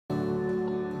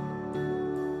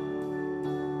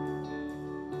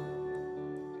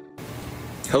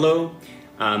Hello,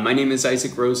 my name is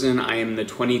Isaac Rosen. I am the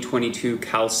 2022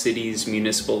 Cal Cities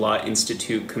Municipal Law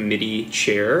Institute Committee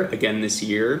Chair again this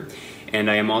year,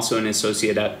 and I am also an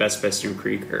associate at Best Western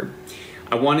Krieger.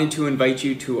 I wanted to invite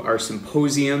you to our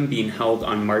symposium being held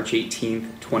on March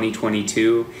 18th,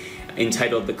 2022,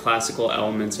 entitled The Classical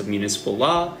Elements of Municipal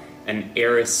Law, an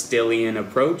Aristotelian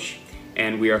Approach,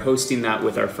 and we are hosting that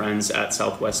with our friends at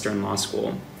Southwestern Law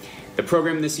School. The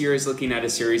program this year is looking at a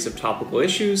series of topical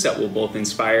issues that will both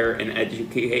inspire and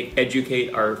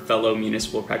educate our fellow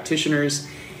municipal practitioners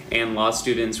and law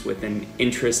students with an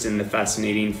interest in the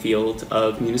fascinating field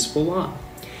of municipal law.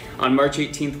 On March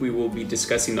 18th, we will be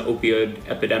discussing the opioid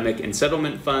epidemic and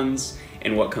settlement funds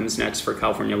and what comes next for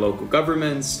California local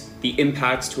governments, the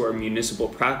impacts to our municipal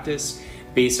practice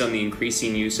based on the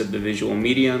increasing use of the visual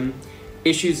medium,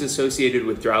 issues associated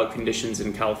with drought conditions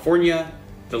in California,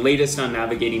 the latest on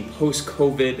navigating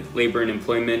post-COVID labor and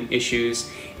employment issues,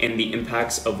 and the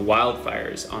impacts of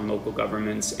wildfires on local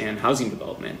governments and housing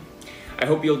development. I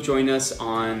hope you'll join us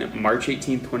on March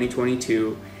 18,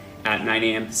 2022 at 9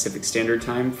 a.m. Pacific Standard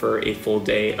Time for a full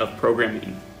day of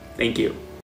programming. Thank you.